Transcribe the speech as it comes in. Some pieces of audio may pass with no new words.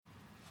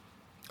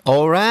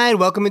All right,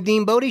 welcome to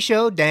Dean Bodie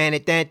Show. Dan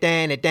it, dan,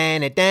 dan it,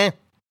 dan it, dan.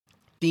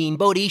 Dean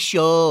Bodie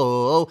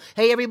Show.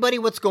 Hey, everybody,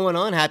 what's going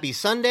on? Happy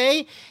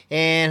Sunday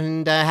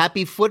and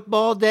happy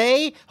football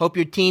day. Hope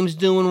your team's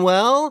doing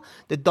well.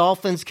 The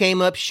Dolphins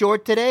came up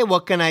short today.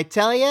 What can I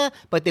tell you?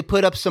 But they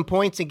put up some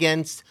points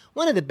against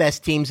one of the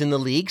best teams in the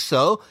league.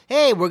 So,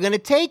 hey, we're going to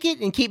take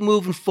it and keep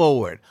moving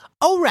forward.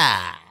 All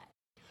right.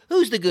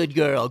 Who's the good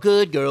girl?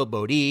 Good girl,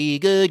 Bodie.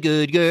 Good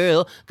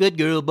girl. Good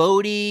girl,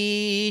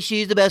 Bodie.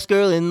 She's the best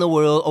girl in the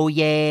world. Oh,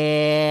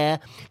 yeah.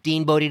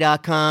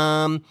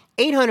 DeanBodie.com.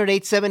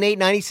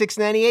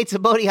 800-878-9698. It's a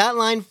Bodie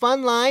hotline,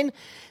 fun line.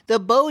 The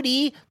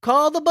Bodie,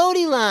 call the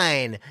Bodie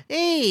line.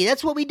 Hey,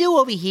 that's what we do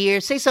over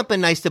here. Say something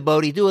nice to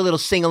Bodie. Do a little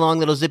sing-along,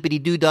 little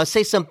zippity-doo-dah.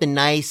 Say something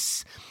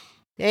nice.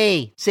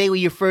 Hey, say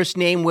your first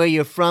name, where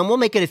you're from. We'll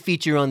make it a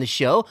feature on the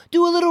show.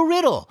 Do a little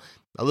riddle,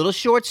 a little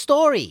short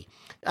story.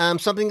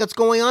 Something that's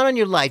going on in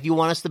your life you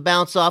want us to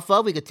bounce off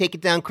of. We could take it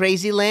down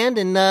crazy land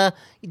and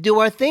do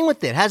our thing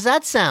with it. How's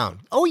that sound?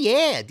 Oh,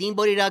 yeah.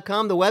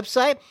 DeanBodie.com, the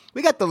website.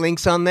 We got the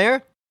links on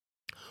there.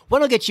 One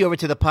will get you over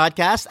to the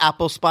podcast,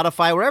 Apple,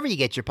 Spotify, wherever you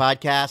get your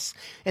podcasts.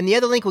 And the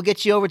other link will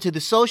get you over to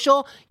the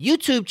social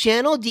YouTube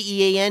channel,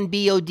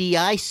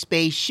 DeanBodi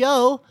space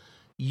show,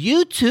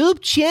 YouTube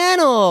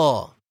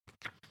channel.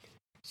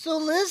 So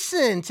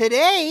listen,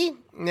 today,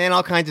 and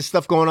all kinds of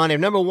stuff going on here.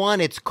 Number one,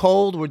 it's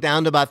cold. We're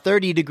down to about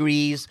 30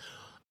 degrees.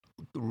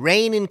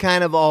 Raining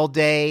kind of all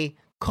day.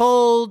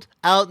 Cold,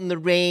 out in the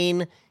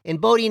rain.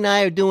 And Bodie and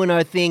I are doing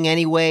our thing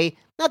anyway.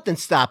 Nothing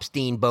stops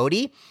Dean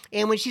Bodie.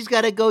 And when she's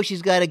got to go,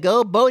 she's got to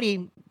go.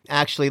 Bodie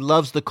actually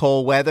loves the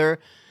cold weather.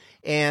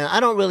 And I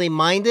don't really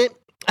mind it.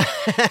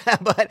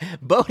 But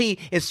Bodie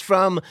is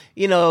from,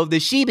 the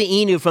Shiba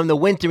Inu from the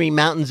wintry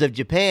mountains of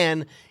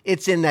Japan.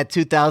 It's in that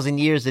 2,000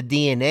 years of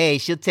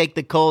DNA. She'll take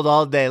the cold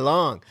all day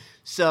long.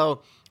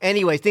 So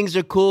anyway, things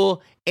are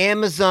cool.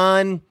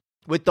 Amazon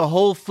with the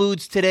Whole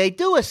Foods today.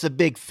 Do us a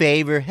big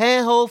favor.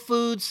 Hey, Whole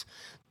Foods,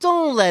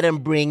 don't let them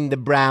bring the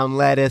brown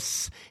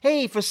lettuce.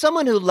 Hey, for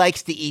someone who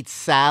likes to eat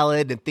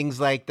salad and things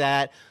like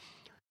that,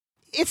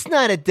 it's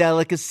not a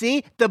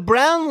delicacy. The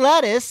brown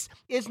lettuce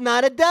is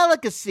not a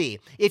delicacy.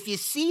 If you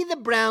see the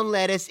brown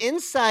lettuce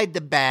inside the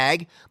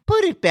bag,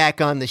 put it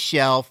back on the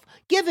shelf.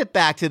 Give it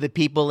back to the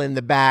people in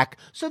the back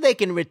so they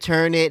can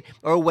return it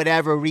or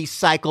whatever,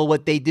 recycle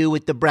what they do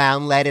with the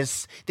brown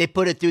lettuce. They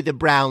put it through the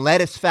brown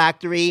lettuce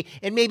factory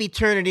and maybe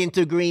turn it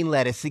into green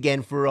lettuce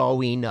again for all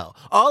we know.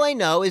 All I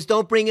know is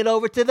don't bring it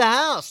over to the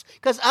house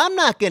because I'm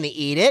not going to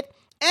eat it.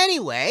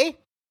 Anyway,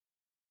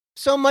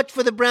 so much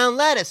for the brown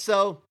lettuce.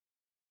 So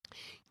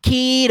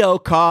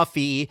Keto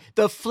coffee,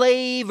 the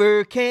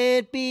flavor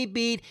can't be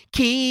beat.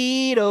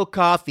 Keto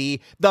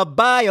coffee, the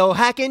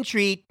biohacking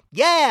treat.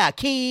 Yeah,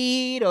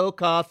 keto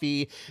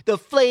coffee, the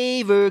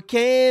flavor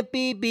can't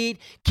be beat.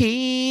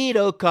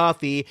 Keto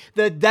coffee,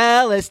 the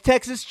Dallas,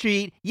 Texas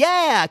treat.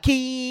 Yeah,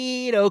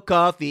 keto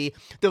coffee,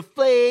 the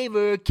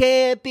flavor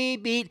can't be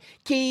beat.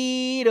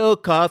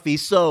 Keto coffee,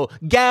 so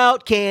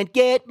gout can't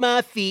get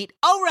my feet.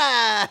 All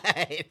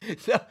right,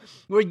 so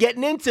we're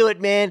getting into it,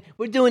 man.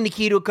 We're doing the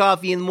keto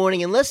coffee in the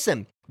morning. And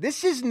listen,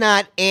 this is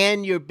not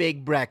your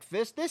big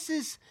breakfast.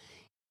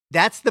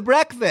 That's the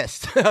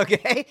breakfast,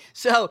 okay?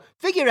 So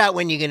figure out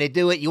when you're going to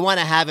do it. You want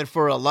to have it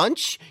for a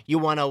lunch. You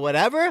want to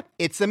whatever.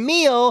 It's a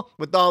meal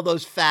with all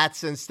those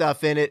fats and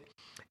stuff in it.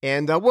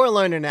 And we're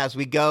learning as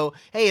we go.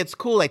 Hey, it's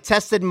cool. I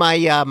tested my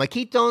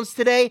ketones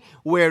today.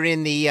 We're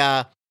in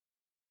the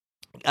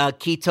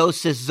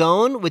ketosis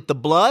zone with the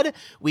blood.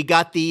 We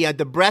got the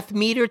breath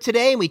meter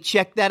today, and we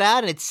checked that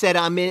out, and it said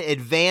I'm in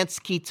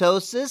advanced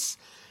ketosis.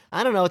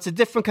 I don't know. It's a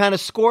different kind of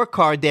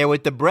scorecard there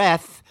with the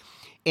breath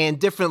and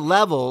different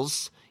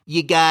levels.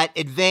 You got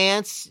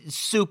advanced,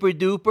 super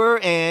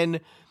duper,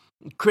 and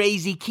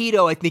crazy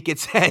keto, I think it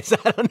says.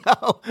 I don't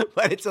know,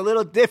 but it's a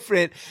little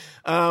different.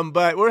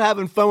 But we're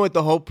having fun with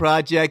the whole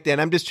project, and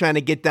I'm just trying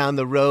to get down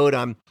the road.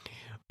 I'm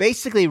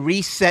basically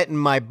resetting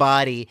my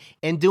body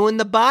and doing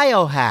the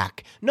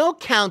biohack. No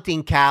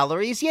counting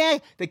calories. Yeah,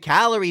 the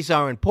calories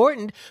are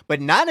important,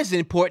 but not as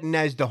important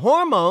as the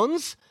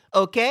hormones,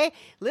 okay?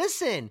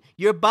 Listen,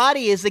 your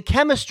body is a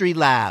chemistry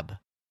lab,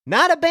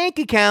 not a bank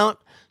account.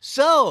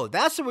 So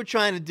that's what we're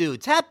trying to do.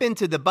 Tap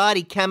into the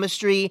body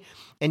chemistry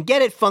and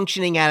get it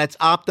functioning at its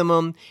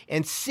optimum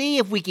and see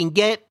if we can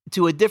get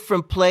to a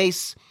different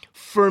place.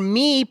 For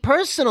me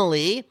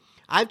personally,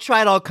 I've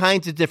tried all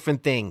kinds of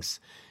different things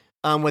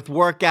with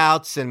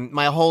workouts and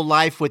my whole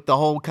life with the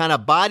whole kind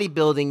of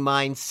bodybuilding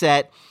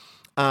mindset,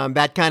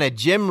 that kind of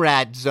gym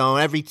rat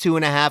zone. Every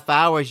 2.5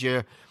 hours,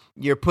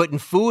 you're putting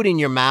food in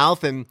your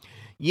mouth, and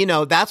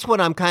that's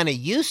what I'm kind of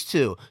used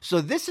to.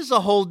 So this is a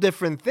whole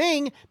different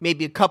thing,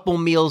 maybe a couple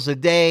meals a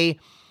day,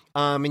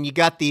 and you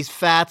got these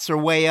fats are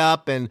way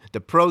up, and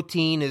the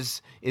protein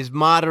is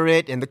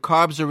moderate, and the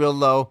carbs are real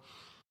low.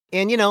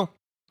 And,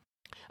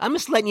 I'm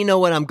just letting you know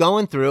what I'm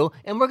going through,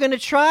 and we're going to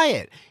try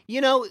it.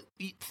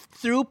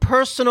 Through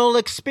personal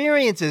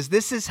experiences.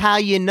 This is how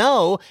you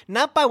know,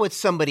 not by what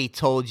somebody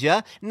told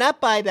you,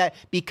 not by that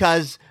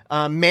because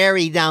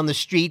Mary down the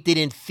street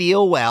didn't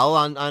feel well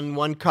on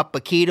 1 cup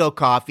of keto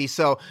coffee,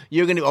 so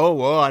you're going to,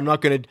 I'm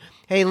not going to.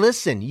 Hey,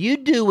 listen, you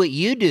do what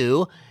you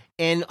do,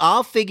 and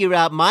I'll figure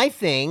out my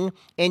thing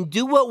and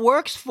do what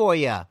works for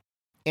you.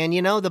 And,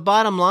 the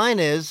bottom line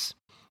is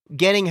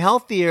getting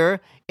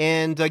healthier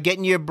and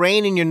getting your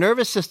brain and your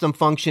nervous system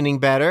functioning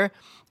better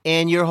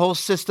and your whole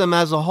system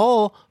as a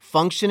whole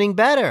functioning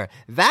better.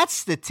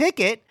 That's the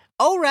ticket.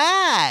 All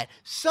right.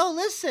 So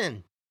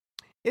listen,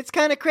 it's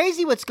kind of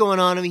crazy what's going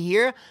on over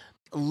here.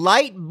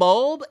 Light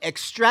bulb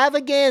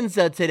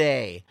extravaganza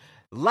today.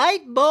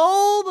 Light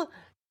bulb.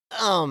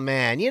 Oh,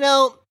 man.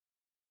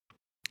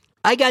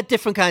 I got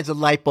different kinds of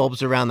light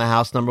bulbs around the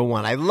house, number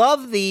one. I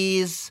love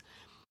these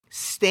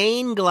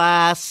stained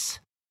glass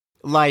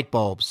light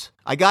bulbs.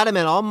 I got them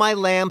in all my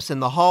lamps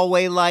and the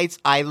hallway lights.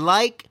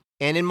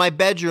 And in my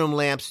bedroom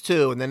lamps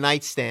too, and the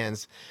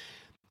nightstands.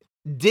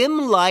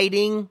 Dim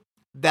lighting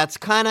that's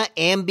kind of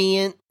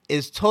ambient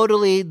is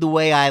totally the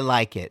way I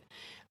like it.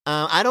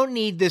 I don't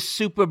need this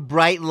super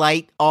bright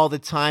light all the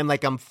time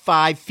like I'm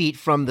 5 feet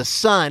from the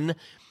sun.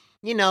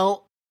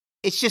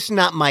 It's just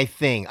not my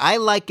thing. I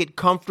like it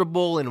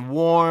comfortable and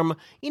warm,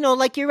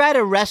 like you're at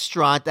a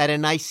restaurant at a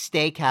nice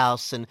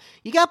steakhouse and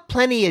you got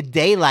plenty of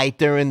daylight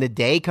during the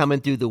day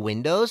coming through the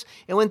windows.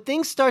 And when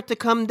things start to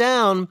come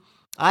down,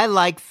 I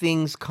like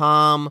things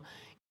calm.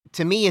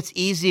 To me, it's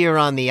easier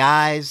on the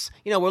eyes.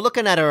 We're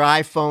looking at our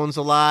iPhones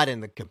a lot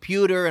and the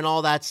computer and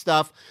all that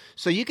stuff.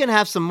 So you can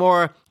have some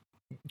more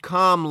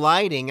calm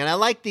lighting. And I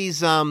like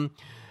these,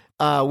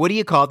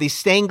 these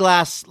stained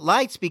glass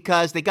lights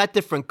because they got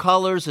different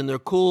colors and they're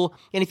cool.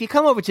 And if you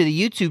come over to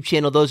the YouTube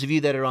channel, those of you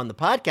that are on the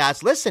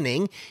podcast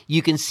listening,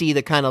 you can see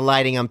the kind of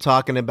lighting I'm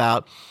talking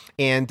about.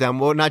 And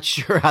we're not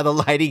sure how the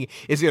lighting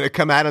is going to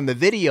come out on the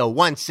video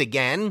once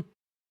again.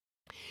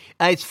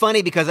 It's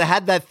funny because I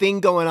had that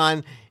thing going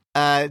on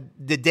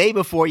the day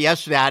before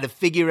yesterday. I had to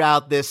figure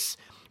out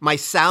my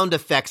sound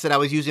effects that I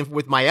was using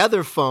with my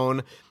other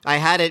phone. I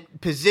had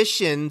it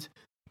positioned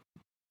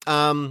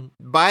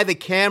by the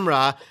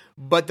camera.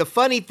 But the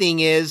funny thing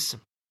is,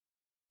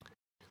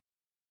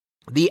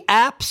 the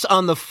apps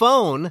on the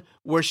phone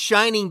were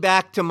shining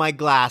back to my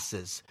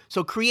glasses.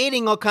 So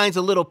creating all kinds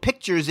of little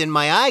pictures in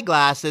my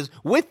eyeglasses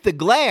with the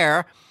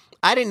glare,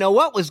 I didn't know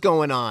what was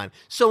going on.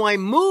 So I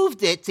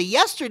moved it to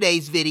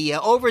yesterday's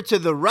video over to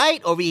the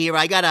right over here.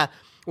 I got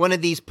one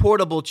of these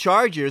portable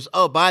chargers.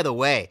 Oh, by the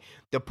way,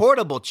 the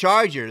portable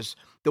chargers,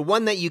 the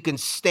one that you can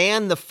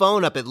stand the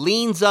phone up, it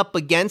leans up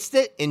against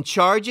it and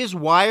charges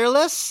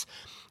wireless.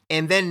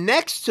 And then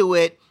next to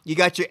it, you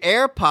got your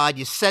AirPod,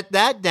 you set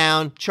that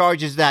down,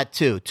 charges that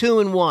too.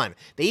 2-in-1.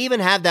 They even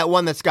have that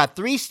one that's got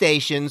 3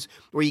 stations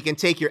where you can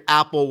take your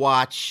Apple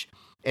Watch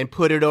and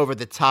put it over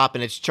the top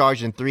and it's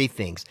charging 3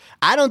 things.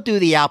 I don't do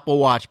the Apple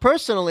Watch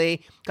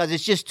personally because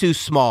it's just too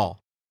small.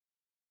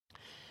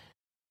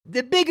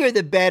 The bigger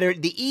the better,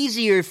 the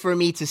easier for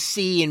me to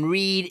see and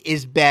read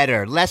is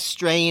better. Less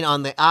strain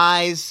on the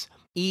eyes,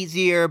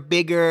 easier,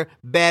 bigger,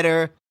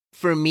 better.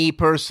 For me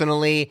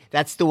personally,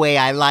 that's the way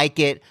I like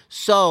it.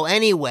 So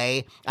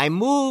anyway, I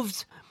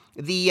moved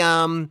the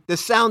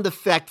sound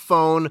effect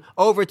phone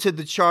over to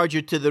the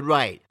charger to the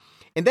right.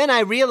 And then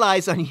I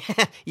realized on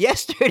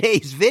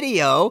yesterday's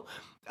video,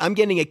 I'm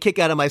getting a kick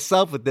out of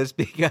myself with this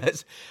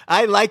because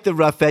I like the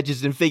rough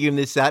edges and figuring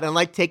this out. I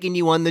like taking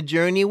you on the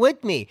journey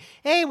with me.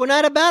 Hey, we're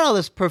not about all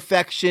this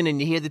perfection.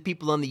 And you hear the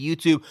people on the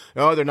YouTube,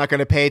 they're not going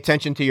to pay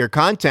attention to your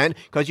content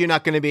because you're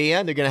not going to be,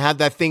 they're going to have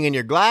that thing in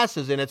your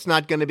glasses and it's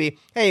not going to be,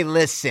 hey,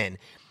 listen,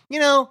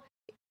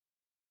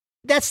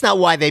 that's not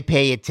why they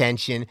pay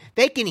attention.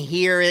 They can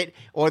hear it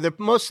or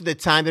most of the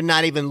time they're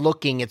not even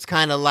looking. It's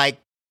kind of like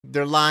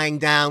they're lying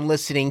down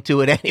listening to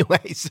it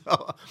anyway.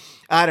 So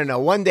I don't know.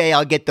 One day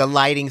I'll get the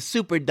lighting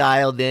super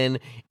dialed in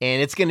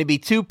and it's going to be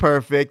too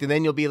perfect. And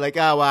then you'll be like,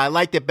 oh, well, I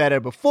liked it better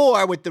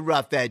before with the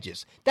rough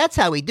edges. That's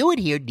how we do it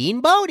here,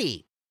 Dean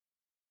Bodie.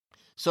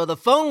 So the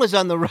phone was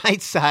on the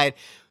right side,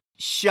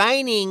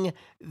 shining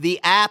the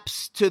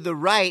apps to the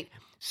right.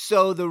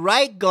 So the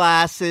right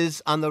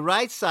glasses on the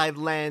right side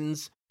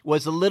lens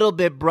was a little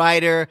bit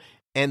brighter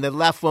and the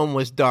left one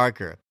was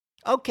darker.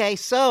 Okay,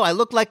 so I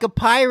look like a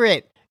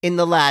pirate in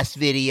the last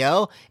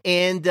video,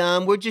 and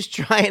we're just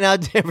trying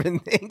out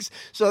different things.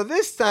 So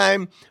this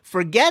time,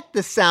 forget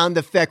the sound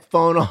effect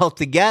phone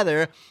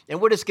altogether,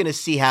 and we're just going to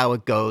see how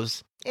it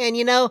goes. And,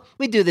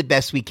 we do the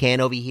best we can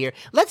over here.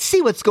 Let's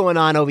see what's going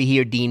on over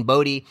here, Dean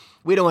Bodie.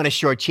 We don't want to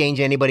shortchange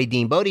anybody,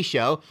 Dean Bodie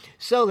Show.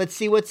 So let's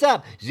see what's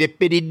up.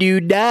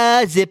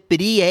 Zippity-doo-dah,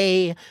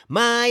 zippity-yay.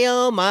 My,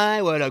 oh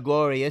my, what a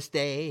glorious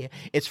day.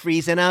 It's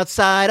freezing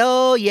outside,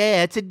 oh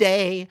yeah,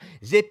 today.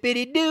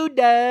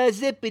 Zippity-doo-dah,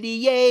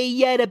 zippity-yay,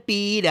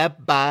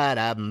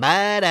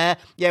 yada-bee-da-ba-da-ba-da.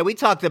 Yeah, we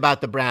talked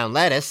about the brown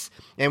lettuce,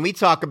 and we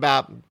talk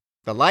about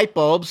the light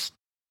bulbs.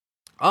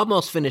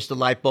 Almost finished the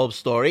light bulb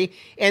story.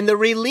 And the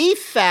relief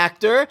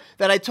factor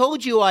that I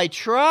told you I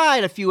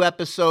tried a few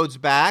episodes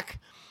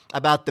back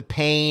about the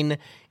pain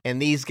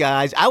and these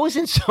guys, I was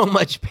in so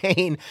much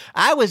pain.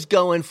 I was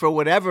going for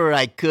whatever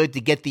I could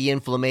to get the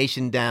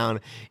inflammation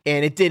down,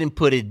 and it didn't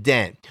put a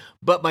dent.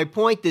 But my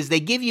point is, they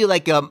give you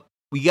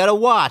we got to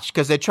watch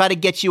because they try to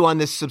get you on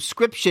this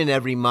subscription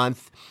every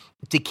month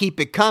to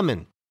keep it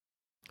coming.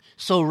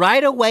 So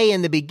right away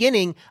in the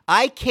beginning,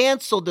 I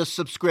canceled the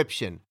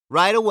subscription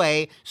right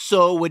away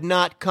so it would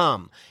not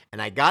come.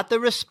 And I got the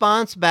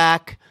response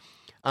back.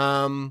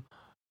 Your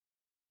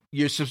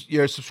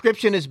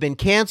subscription has been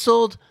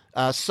canceled.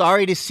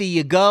 Sorry to see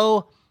you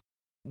go.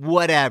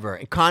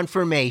 Whatever.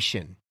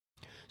 Confirmation.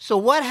 So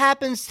what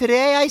happens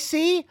today, I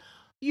see?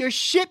 Your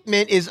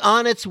shipment is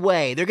on its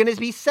way. They're going to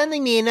be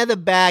sending me another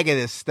bag of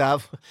this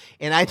stuff,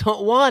 and I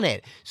don't want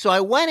it. So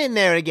I went in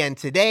there again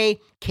today,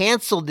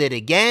 canceled it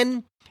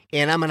again,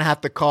 and I'm going to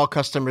have to call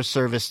customer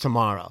service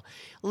tomorrow.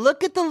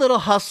 Look at the little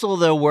hustle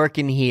they're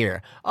working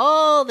here.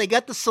 Oh, they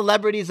got the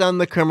celebrities on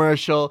the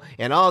commercial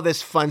and all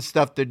this fun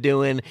stuff they're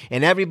doing,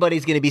 and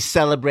everybody's going to be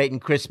celebrating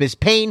Christmas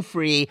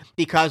pain-free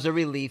because of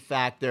Relief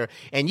Factor.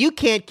 And you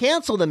can't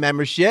cancel the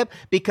membership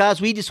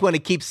because we just want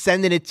to keep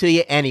sending it to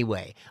you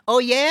anyway. Oh,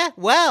 yeah?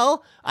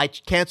 Well, I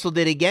canceled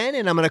it again,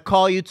 and I'm going to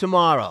call you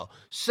tomorrow.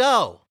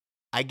 So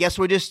I guess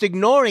we're just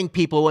ignoring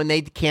people when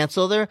they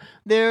cancel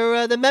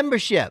the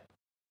membership.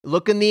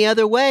 Looking the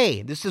other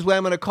way. This is where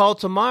I'm going to call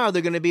tomorrow.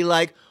 They're going to be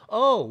like,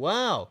 oh,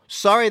 wow,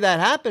 sorry that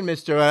happened,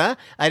 mister.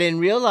 I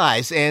didn't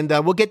realize. And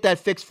we'll get that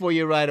fixed for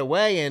you right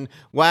away. And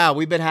wow,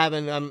 we've been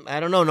having, I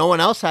don't know, no one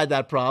else had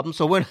that problem.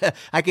 So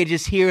I could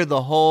just hear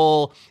the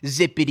whole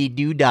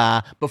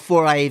zippity-doo-dah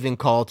before I even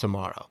call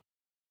tomorrow.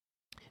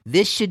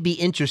 This should be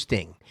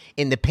interesting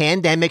in the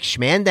pandemic,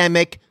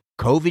 schmandemic,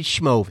 COVID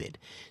schmovid.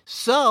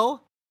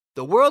 So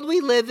the world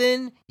we live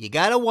in, you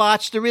got to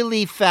watch the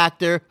Relief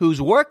Factor,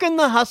 who's working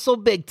the hustle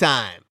big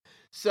time.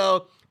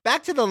 So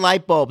back to the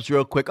light bulbs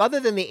real quick. Other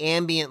than the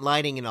ambient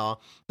lighting and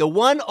all, the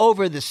one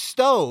over the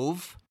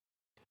stove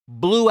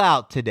blew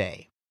out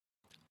today.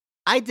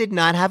 I did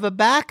not have a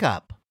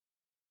backup.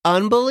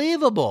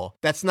 Unbelievable.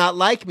 That's not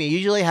like me.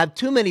 Usually I have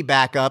too many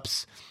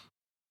backups.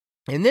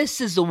 And this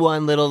is the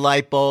one little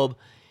light bulb,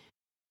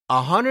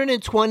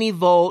 120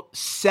 volt,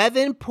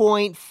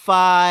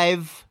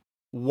 7.5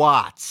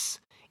 watts.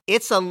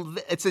 It's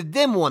a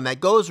dim one that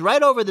goes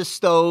right over the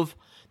stove,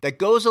 that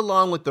goes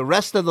along with the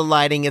rest of the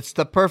lighting. It's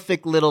the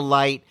perfect little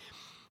light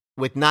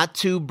with not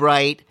too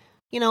bright,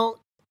 and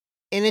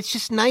it's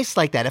just nice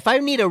like that. If I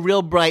need a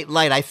real bright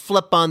light, I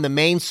flip on the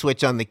main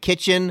switch on the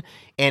kitchen,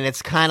 and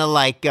it's kind of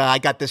like I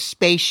got the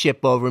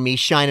spaceship over me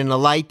shining the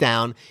light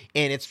down,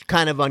 and it's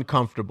kind of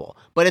uncomfortable.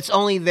 But it's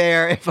only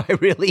there if I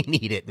really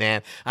need it,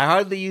 man. I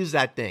hardly use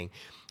that thing.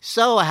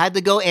 So I had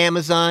to go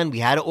Amazon. We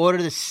had to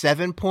order the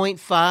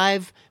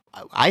 7.5.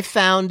 I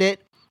found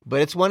it,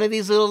 but it's one of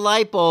these little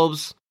light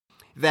bulbs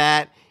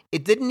that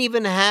it didn't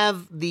even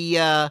have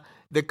the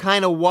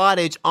kind of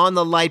wattage on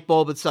the light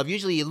bulb itself.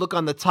 Usually you look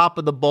on the top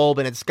of the bulb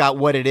and it's got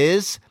what it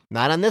is.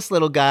 Not on this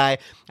little guy.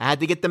 I had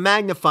to get the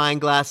magnifying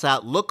glass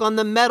out, look on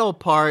the metal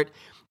part,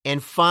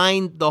 and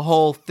find the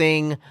whole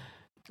thing.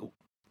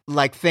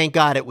 Like, thank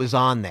God it was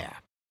on there.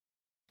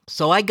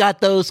 So I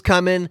got those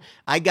coming.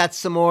 I got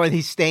some more of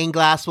these stained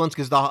glass ones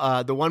because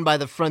the one by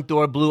the front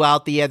door blew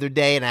out the other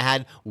day, and I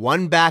had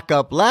one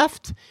backup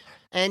left.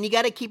 And you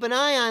got to keep an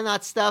eye on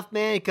that stuff,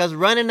 man, because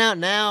running out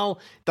now,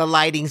 the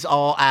lighting's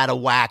all out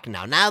of whack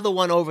now. Now the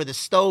one over the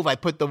stove, I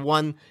put the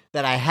one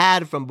that I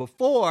had from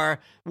before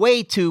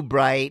way too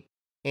bright,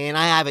 and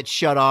I have it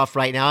shut off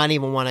right now. I don't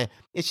even want to.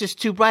 It's just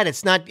too bright.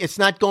 It's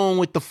not going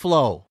with the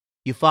flow.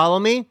 You follow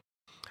me?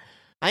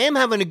 I am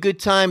having a good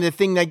time. The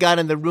thing I got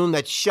in the room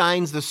that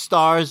shines the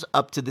stars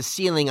up to the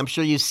ceiling. I'm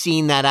sure you've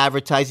seen that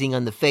advertising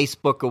on the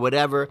Facebook or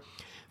whatever.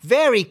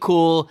 Very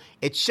cool.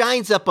 It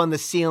shines up on the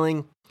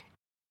ceiling.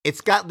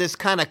 It's got this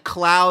kind of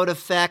cloud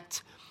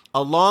effect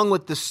along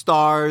with the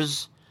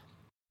stars.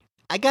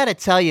 I got to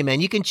tell you, man,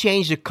 you can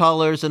change the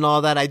colors and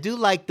all that. I do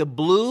like the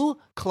blue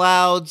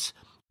clouds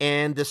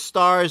and the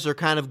stars are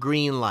kind of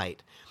green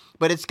light.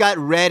 But it's got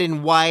red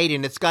and white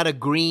and it's got a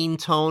green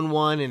tone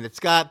one and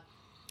it's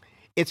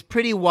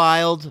pretty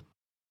wild,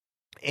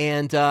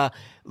 and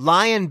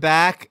lying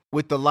back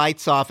with the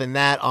lights off and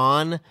that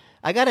on,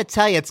 I got to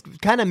tell you, it's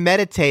kind of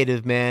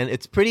meditative, man.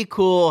 It's pretty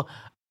cool.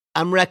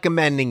 I'm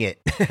recommending it.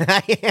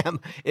 I am.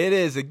 It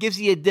is. It gives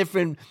you a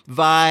different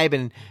vibe,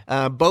 and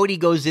Bodhi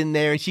goes in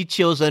there, and she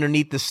chills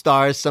underneath the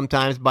stars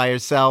sometimes by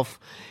herself,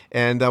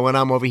 and when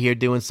I'm over here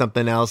doing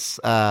something else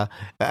on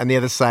the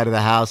other side of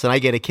the house, and I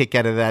get a kick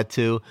out of that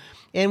too.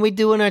 And we're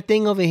doing our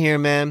thing over here,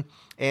 man.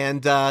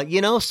 And,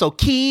 so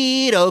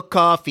keto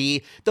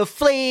coffee, the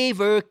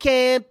flavor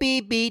can't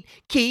be beat.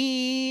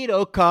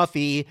 Keto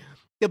coffee,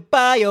 the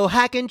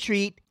biohacking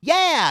treat.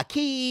 Yeah,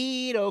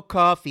 keto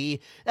coffee,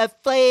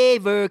 that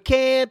flavor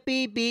can't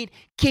be beat.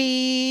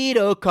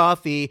 Keto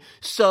coffee,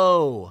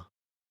 so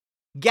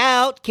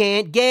gout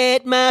can't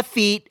get my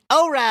feet.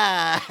 All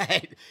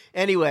right.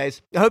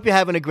 Anyways, I hope you're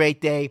having a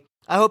great day.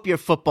 I hope your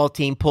football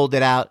team pulled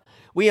it out.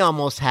 We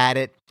almost had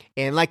it.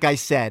 And like I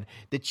said,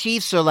 the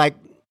Chiefs are like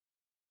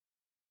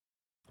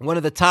one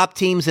of the top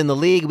teams in the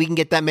league. We can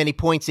get that many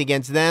points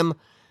against them.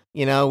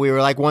 We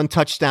were like one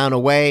touchdown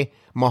away.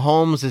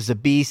 Mahomes is a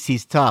beast.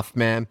 He's tough,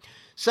 man.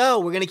 So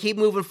we're going to keep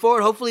moving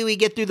forward. Hopefully we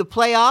get through the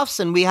playoffs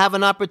and we have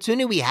an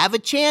opportunity. We have a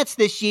chance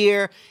this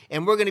year,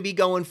 and we're going to be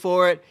going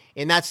for it,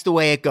 and that's the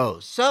way it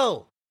goes.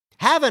 So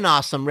have an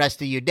awesome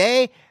rest of your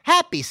day.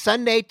 Happy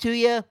Sunday to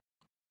you.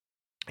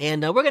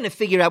 And we're going to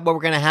figure out what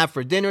we're going to have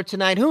for dinner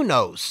tonight. Who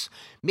knows?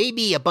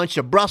 Maybe a bunch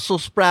of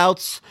Brussels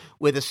sprouts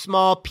with a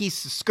small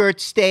piece of skirt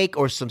steak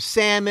or some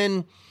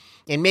salmon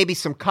and maybe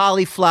some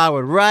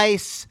cauliflower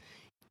rice.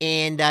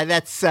 And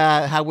that's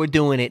how we're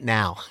doing it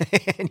now.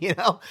 And,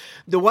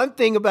 the one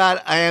thing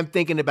I am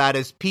thinking about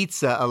is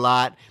pizza a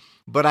lot.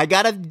 But I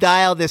got to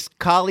dial this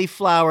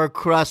cauliflower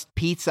crust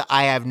pizza.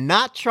 I have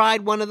not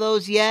tried one of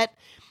those yet,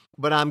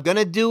 but I'm going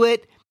to do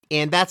it.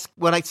 And that's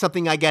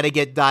something I got to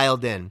get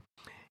dialed in.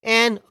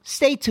 And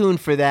stay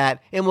tuned for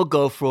that, and we'll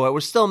go for it.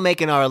 We're still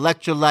making our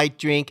electrolyte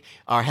drink,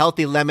 our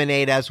healthy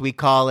lemonade, as we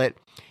call it,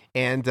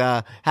 and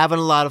having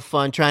a lot of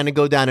fun, trying to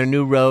go down a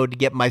new road to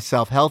get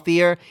myself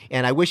healthier.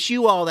 And I wish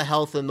you all the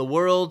health in the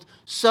world.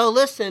 So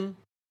listen,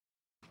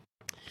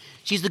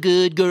 she's the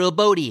good girl,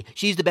 Bodie.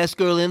 She's the best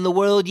girl in the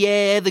world,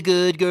 yeah. The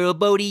good girl,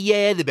 Bodie,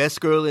 yeah. The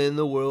best girl in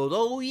the world,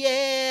 oh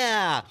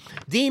yeah.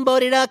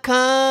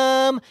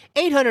 DeanBodie.com,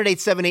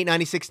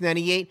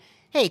 800-878-9698.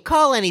 Hey,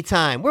 call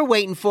anytime. We're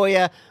waiting for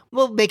you.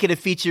 We'll make it a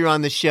feature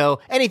on the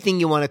show. Anything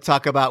you want to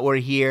talk about, we're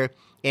here.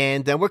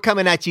 And we're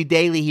coming at you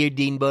daily here,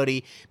 Dean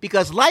Bodie,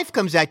 because life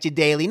comes at you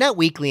daily, not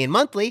weekly and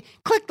monthly.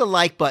 Click the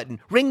like button.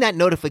 Ring that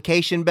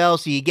notification bell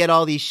so you get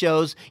all these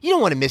shows. You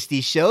don't want to miss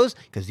these shows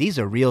because these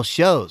are real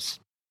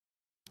shows.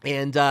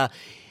 And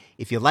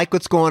if you like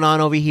what's going on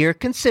over here,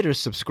 consider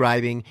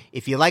subscribing.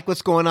 If you like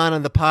what's going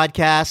on the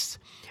podcast,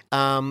 you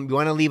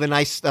want to leave a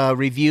nice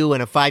review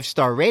and a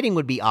 5-star rating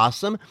would be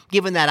awesome,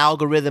 giving that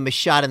algorithm a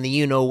shot in the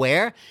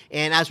you-know-where.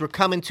 And as we're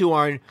coming to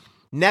our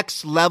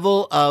next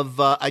level of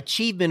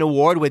achievement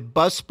award with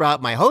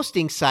Buzzsprout, my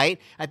hosting site,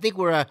 I think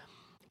I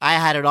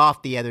had it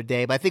off the other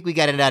day, but I think we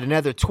got it at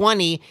another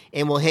 20,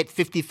 and we'll hit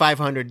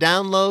 5,500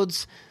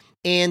 downloads.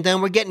 And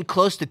then we're getting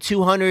close to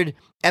 200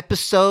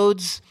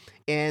 episodes.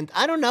 And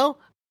I don't know.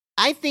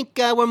 I think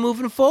we're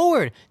moving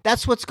forward.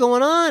 That's what's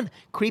going on.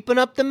 Creeping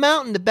up the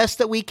mountain the best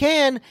that we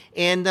can.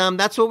 And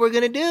that's what we're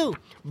going to do.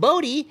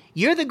 Bodie,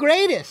 you're the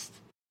greatest.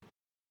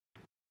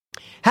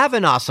 Have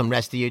an awesome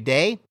rest of your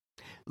day.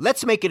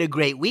 Let's make it a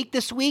great week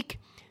this week.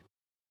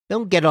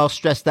 Don't get all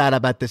stressed out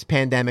about this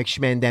pandemic,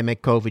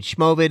 schmandemic, COVID,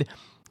 schmovid.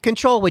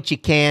 Control what you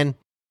can.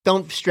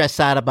 Don't stress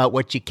out about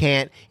what you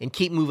can't. And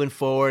keep moving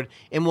forward.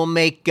 And we'll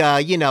make,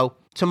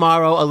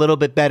 tomorrow a little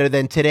bit better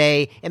than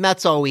today, and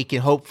that's all we can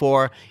hope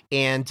for.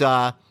 And,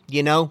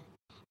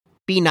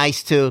 be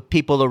nice to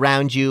people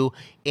around you.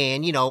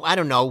 And, I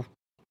don't know,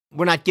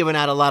 we're not giving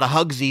out a lot of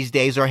hugs these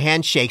days, or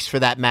handshakes for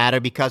that matter,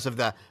 because of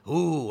the,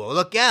 ooh,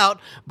 look out.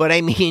 But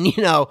I mean,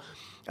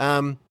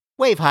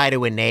 wave hi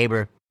to a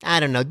neighbor. I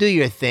don't know, do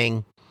your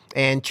thing.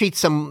 And treat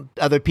some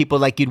other people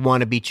like you'd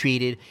want to be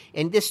treated.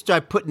 And just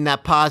start putting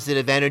that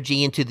positive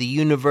energy into the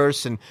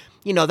universe. And,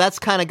 that's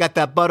kind of got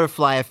that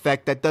butterfly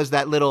effect that does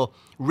that little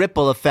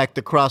ripple effect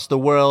across the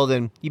world.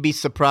 And you'd be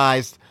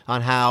surprised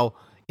on how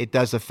it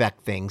does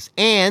affect things.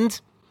 And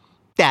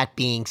that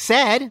being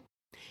said,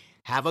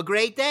 have a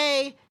great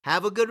day.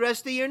 Have a good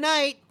rest of your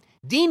night.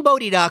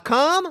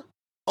 DeanBodie.com.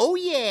 Oh,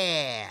 yeah.